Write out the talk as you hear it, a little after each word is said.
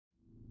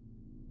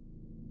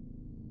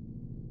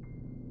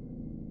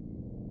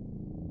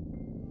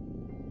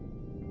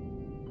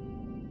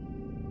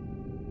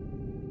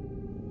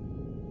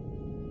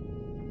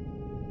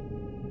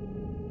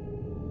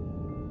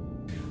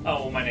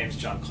Oh, well, my name's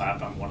John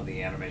Clapp. I'm one of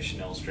the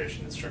animation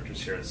illustration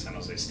instructors here at San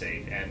Jose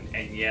State.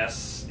 And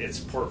yes, it's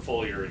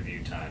portfolio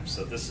review time.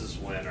 So this is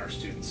when our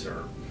students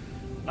are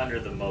under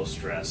the most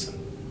stress.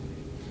 And,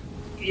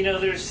 you know,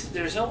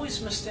 there's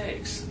always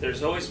mistakes.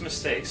 There's always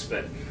mistakes,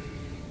 but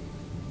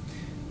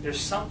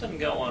there's something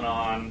going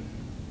on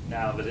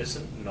now that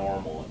isn't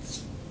normal.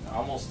 It's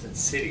almost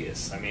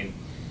insidious. I mean,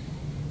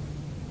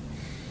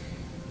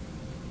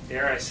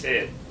 dare I say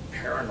it,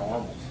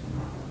 paranormal.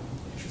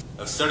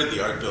 I've studied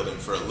the art building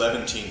for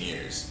 11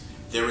 years.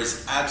 There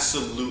is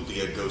absolutely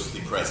a ghostly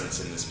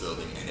presence in this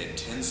building, and it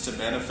tends to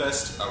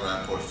manifest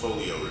around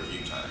portfolio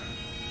review time.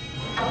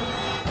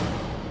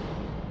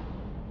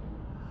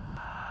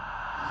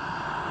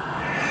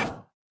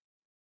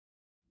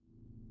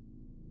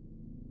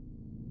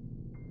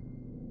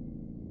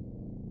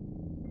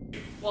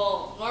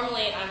 Well,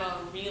 normally I'm a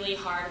really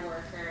hard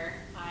worker.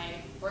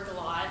 I work a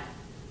lot,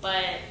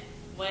 but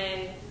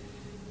when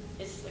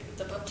it's like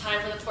the time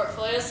for the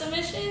portfolio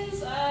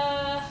submissions,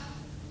 I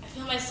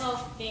feel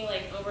myself being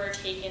like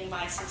overtaken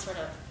by some sort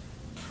of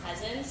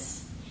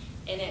presence,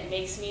 and it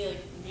makes me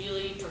like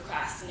really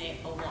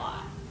procrastinate a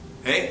lot.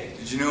 Hey,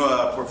 did you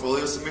know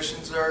portfolio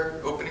submissions are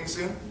opening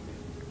soon?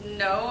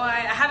 No, I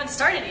haven't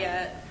started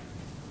yet.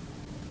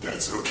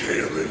 That's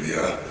okay,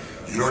 Olivia.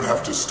 You don't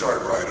have to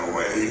start right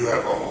away. You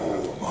have a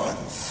whole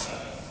month.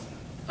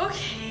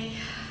 Okay.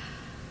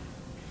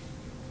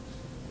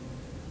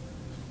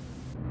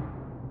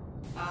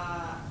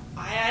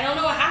 I don't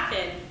know what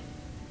happened.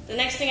 The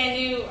next thing I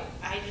knew,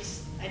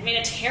 I'd made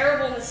a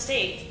terrible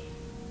mistake.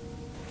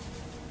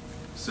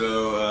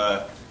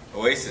 So,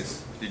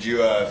 Oasis, did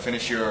you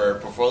finish your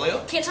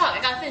portfolio? Can't talk,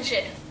 I gotta finish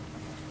it.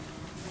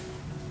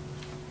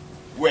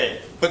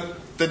 Wait, but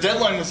the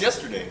deadline was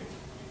yesterday.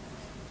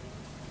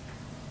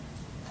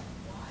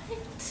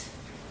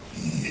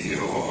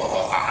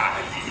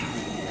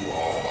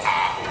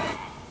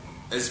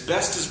 As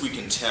best as we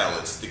can tell,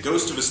 it's the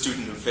ghost of a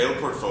student who failed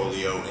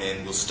portfolio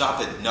and will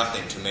stop at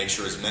nothing to make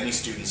sure as many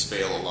students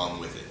fail along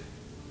with it.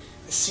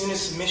 As soon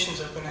as submissions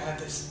opened, I had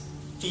this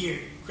fear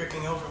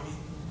gripping over me.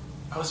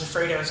 I was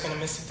afraid I was going to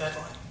miss the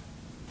deadline.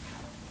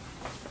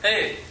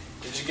 Hey,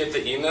 did you get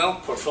the email?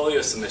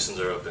 Portfolio submissions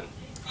are open.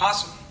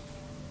 Awesome.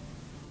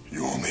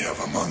 You only have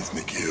a month,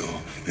 Nikhil.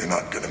 You're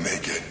not gonna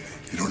make it.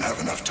 You don't have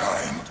enough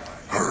time.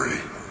 Hurry.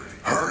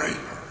 Hurry.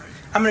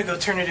 I'm going to go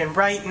turn it in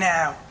right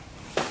now.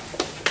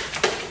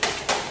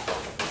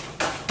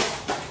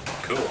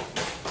 Cool.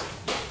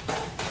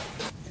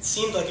 It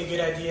seemed like a good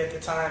idea at the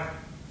time,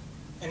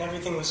 and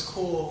everything was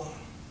cool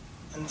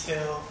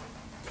until...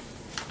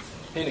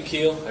 Hey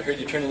Nikhil, I heard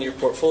you turned in your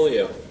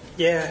portfolio.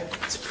 Yeah,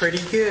 it's pretty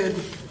good.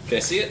 Can I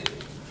see it?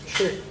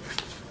 Sure.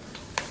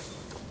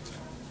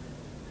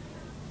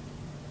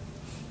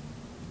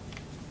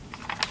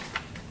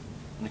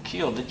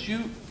 Nikhil, did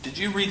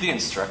you read the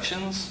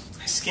instructions?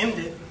 I skimmed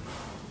it.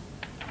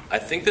 I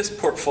think this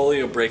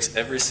portfolio breaks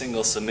every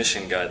single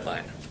submission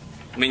guideline.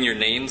 I mean, your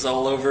name's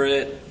all over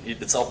it.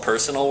 It's all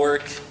personal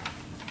work.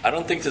 I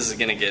don't think this is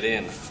gonna get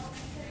in.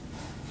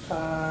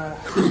 I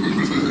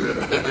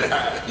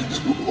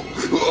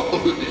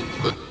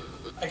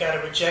got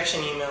a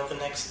rejection email the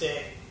next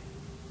day.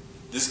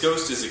 This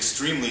ghost is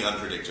extremely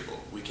unpredictable.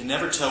 We can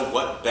never tell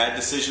what bad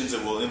decisions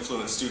it will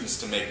influence students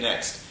to make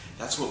next.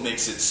 That's what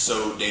makes it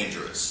so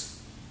dangerous.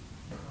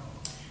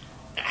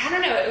 I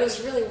don't know, it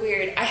was really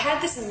weird. I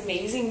had this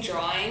amazing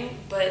drawing,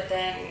 but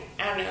then,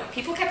 I don't know,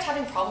 people kept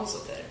having problems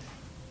with it.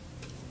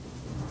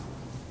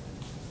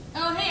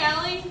 Oh, hey,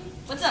 Allie.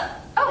 What's up?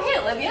 Oh, hey,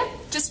 Olivia.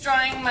 Just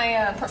drawing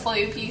my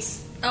portfolio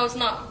piece. Oh, it's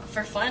not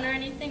for fun or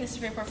anything? This is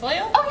for your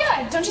portfolio? Oh,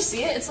 yeah, don't you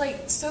see it? It's,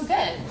 like, so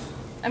good.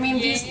 I mean,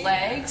 Yeah. these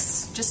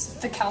legs,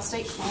 just the Cal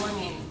State cool, I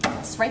mean,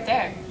 it's right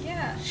there.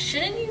 Yeah.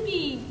 Shouldn't you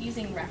be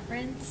using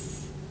reference?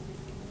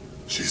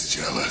 She's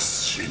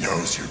jealous. She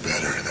knows you're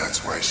better.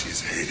 That's why she's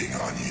hating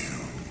on you.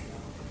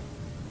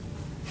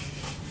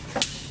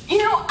 You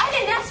know, I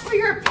didn't ask for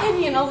your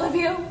opinion,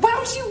 Olivia. Why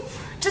don't you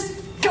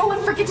just go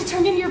and forget to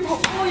turn in your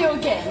portfolio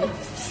again?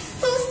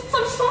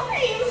 So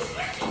sorry.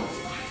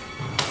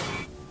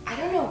 I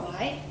don't know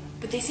why,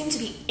 but they seem to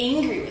be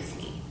angry with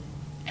me.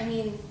 I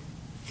mean,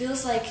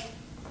 feels like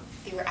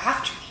they were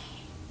after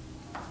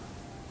me.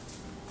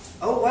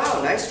 Oh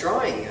wow, nice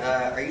drawing.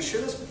 Are you sure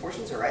those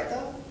proportions are right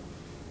though?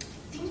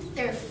 I think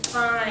they're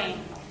fine.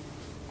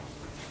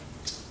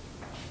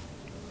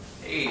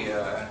 Hey,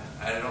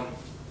 I don't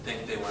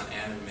think they want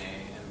anime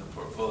in the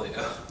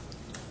portfolio.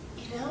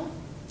 You know,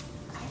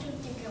 I don't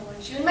think I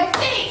want you in my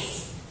face!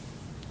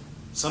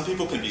 Some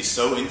people can be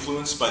so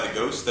influenced by the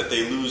ghost that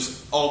they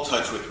lose all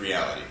touch with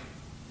reality.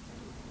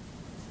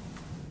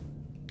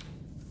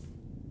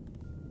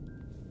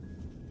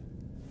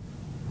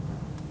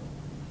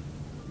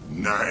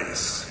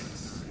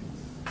 Nice.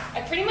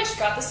 I pretty much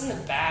got this in the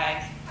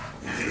bag.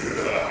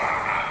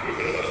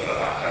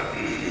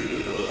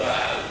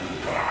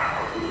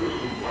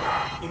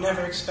 You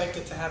never expect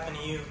it to happen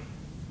to you.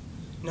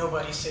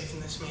 Nobody's safe in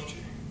this major.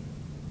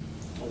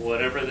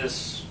 Whatever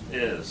this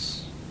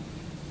is,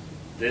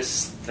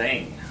 this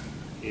thing,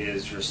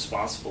 is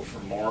responsible for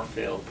more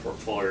failed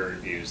portfolio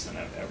reviews than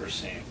I've ever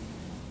seen.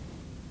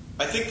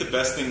 I think the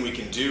best thing we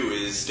can do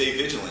is stay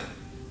vigilant.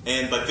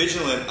 And by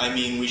vigilant, I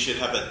mean we should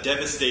have a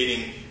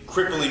devastating,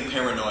 crippling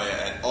paranoia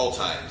at all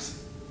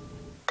times.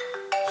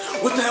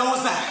 What the hell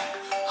was that?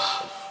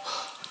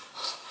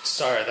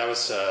 Sorry, that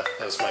was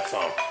my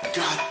phone.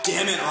 God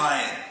damn it,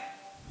 Ryan!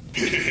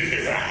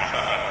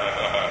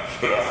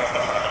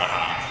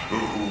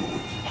 Ooh,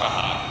 ha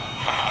ha.